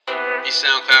These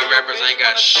SoundCloud rappers ain't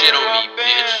got shit on me,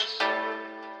 bitch.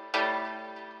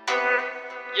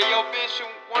 Yeah, yo, bitch, you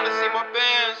wanna see my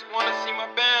bands,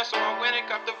 so I went and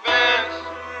cop the Vans,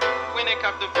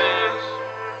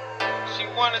 She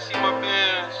wanna see my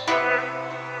bands,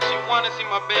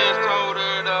 told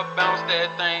her to bounce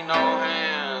that thing, no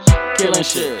hands. Killing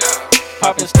shit,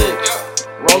 popping sticks,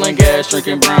 rolling gas,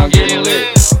 drinking brown, getting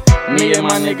lit. Me and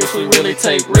my niggas, we really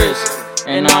take risks,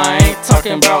 and I ain't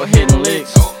talking about hitting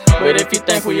licks. But if you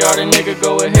think we are the nigga,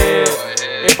 go ahead.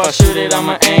 If I shoot it,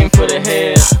 I'ma aim for the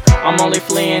head. I'm only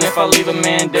fleeing if I leave a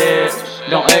man dead.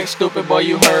 Don't act stupid, boy,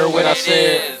 you heard what I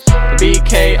said.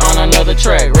 BK on another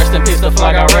track, rest in peace the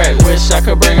flag I wreck. Wish I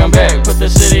could bring him back, put the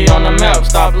city on the map.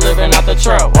 Stop living out the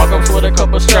trap, walk up with a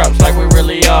couple straps like we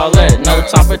really all at. No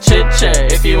time for chit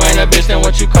chat, if you ain't a bitch then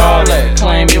what you call that?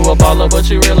 Claim you a baller but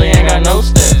you really ain't got no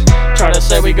stats. Try to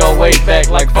say we go way back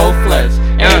like 4 flats.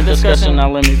 Any discussion, now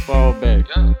let me fall back.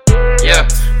 Yeah,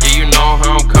 you know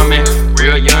how I'm coming.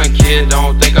 Real young kid,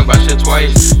 don't think about shit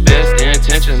twice. Best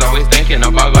intentions, always thinking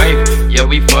about life. Yeah,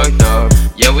 we fucked up,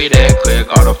 yeah, we that quick.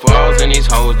 All the flaws in these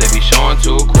hoes, they be showing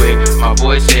too quick. My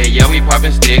boy said, yeah, we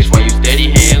popping sticks while you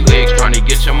steady hand licks, trying to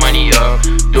get your money up.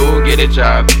 Dude, get a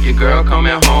job, your girl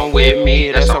coming home with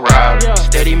me, that's a ride.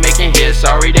 Steady making hits,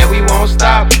 sorry that we won't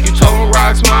stop. You told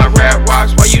rocks, my rap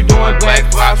rocks, while you doing black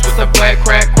flops with the black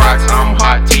crack rocks. I'm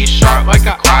hot, T-sharp like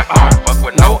a croc, I don't fuck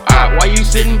with no eye. Why you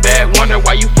sitting back, wonder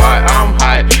why you fought? I'm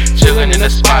hot, chillin' in the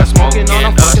spot, smoking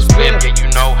on a split. Yeah, you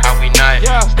know how we not.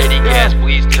 Steady gas,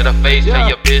 please to the face. Tell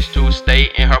your bitch to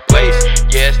stay in her place.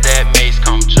 Yes, that mace,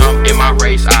 come jump in my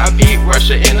race. I beat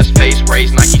Russia in a space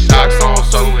race. Nike socks on,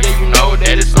 so yeah, you know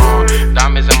that it's on.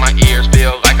 Diamonds in my ears,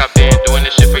 feel like I've been doing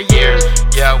this shit for years.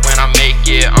 Yeah, when I make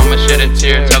it, I'ma shed a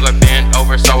tear. Tell her bend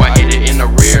over, so I hit it in the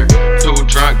rear. Too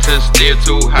drunk to steer,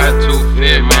 too hot to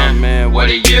fear, man. What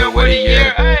a year, what a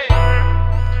year.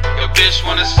 Your bitch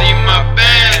wanna see my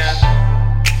bands.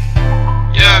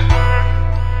 Yeah.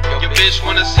 Your bitch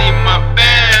wanna see my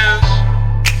bands.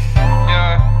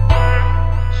 Yeah.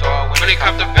 So I went and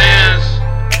cop the Vans.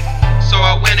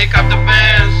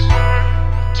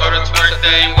 Told her twerk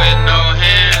thing with no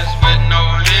hands, yeah.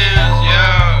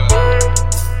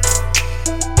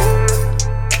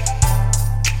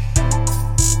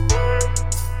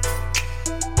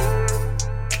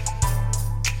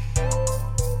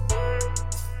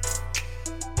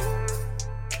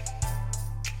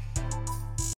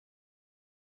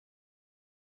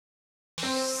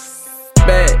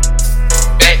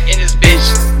 Back in this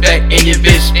bitch, back in your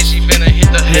bitch, and she finna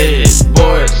hit the head.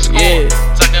 Boys, yeah,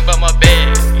 talking about my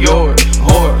bed. your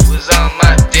whore Was on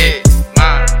my dick,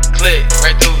 my click,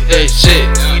 right through that shit.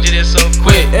 We did it so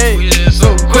quick,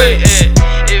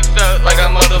 It felt like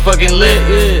I'm motherfucking lit.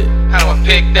 yeah. How I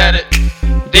picked at it,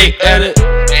 dick at it,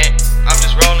 man. I'm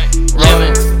just rolling,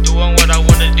 doing what I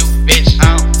wanna do, bitch.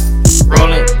 I'm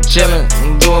Rolling, chillin',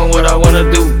 doing what I wanna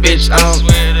do, bitch. I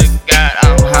swear to God,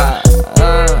 I'm high.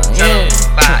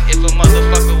 If a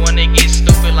motherfucker wanna get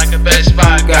stupid like a Best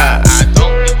Buy guy, I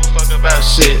don't give a fuck about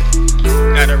shit.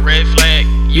 Got a red flag,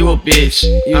 You a bitch,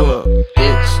 you a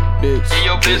bitch. yeah,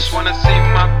 your bitch wanna see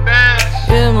my bands.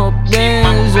 Yeah, my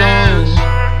bands on.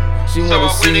 She So wanna I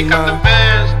went see and got the my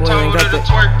bands, told her to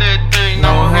twerk that thing,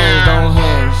 no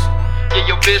hands. Yeah,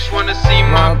 your bitch wanna see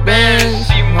my My bands,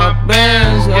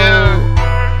 bands, yeah.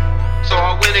 So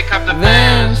I went and cop the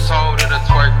Vans, told her to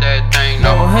twerk that thing,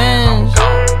 no hands.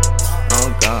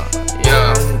 I'm gone.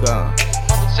 Yeah, I'm gone.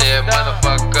 Said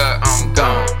motherfucker, I'm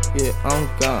gone. Yeah, I'm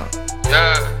gone.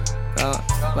 Yeah.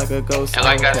 Like a ghost. And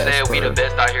like I said, we the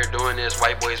best out here doing this.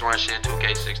 White boys run shit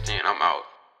 2K16. I'm out.